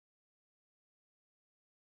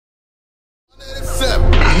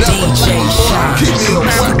Keep me away.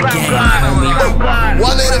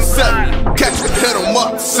 187, catch him, hit him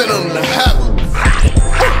up, send him to heaven.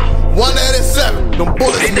 187, them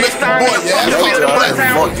bullets missed the boy, yeah, that's all the blessing.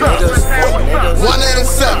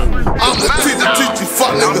 187, I'm the teacher, teach you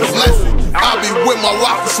fuck niggas lesson. I be with my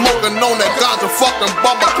rocker smoking on that ganja fucking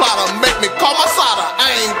bumper clotter. Make me call my cider. I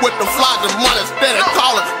ain't with the flies and money steady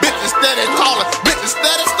calling. Bitches steady calling, bitches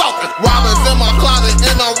steady stalking. Robbers in my closet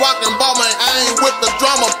and I'm rocking bombing. I ain't with the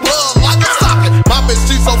drama, plug like a socket. My bitch,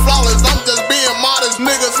 she so flawless, I'm just being modest.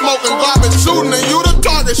 Niggas smoking garbage, shooting and you the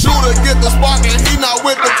target. Shooter get the sparking, he not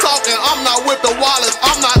with the talking. I'm not with the wallets,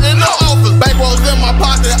 I'm not in the office. Bankrolls in my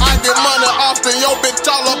pocket, I get money often. Yo bitch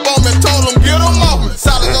all up on me, told him get him off me.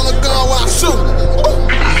 Silence on the gun when I shoot.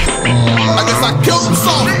 I guess I killed him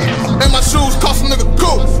soft. And my shoes cost a nigga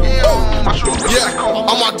cool. Yeah,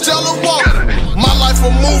 I'm a jello walker. My life a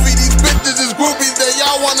movie, these bitches is groupies. They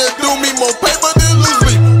y'all wanna do me more paper than lose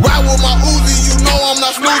me. Ride with my Uzi, you know I'm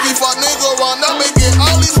not snoozy. For a nigga run up and get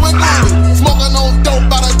all these swing Uzi. Smoking on dope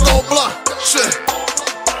by the gold blunt. Shit,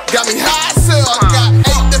 got me high as hell. I got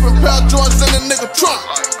 8 different pair of joints in the nigga trunk.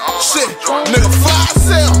 Shit, nigga fly as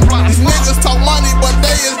hell. These niggas talk money, but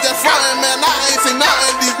they is just frontin', man. I ain't seen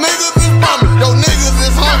nothing. These niggas is bumming. Yo, niggas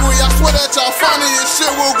is hungry. I swear that y'all funny as shit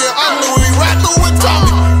will get ugly. We rap through with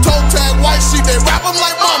Tommy. Toe tag white sheep, they rap them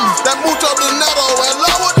like mummies. That mucho dinero and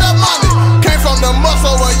love with that money. Came from the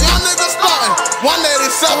muscle where young niggas startin'.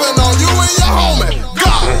 187 on you and your homie.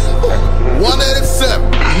 God. 187,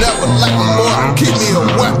 never like a boy. Keep me a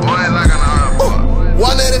weapon.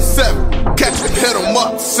 187, catch him, hit him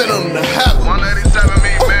up, send him to heaven. 187,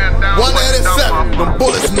 me man down. 187, them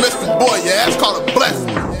bullets missed the boy, yeah, that's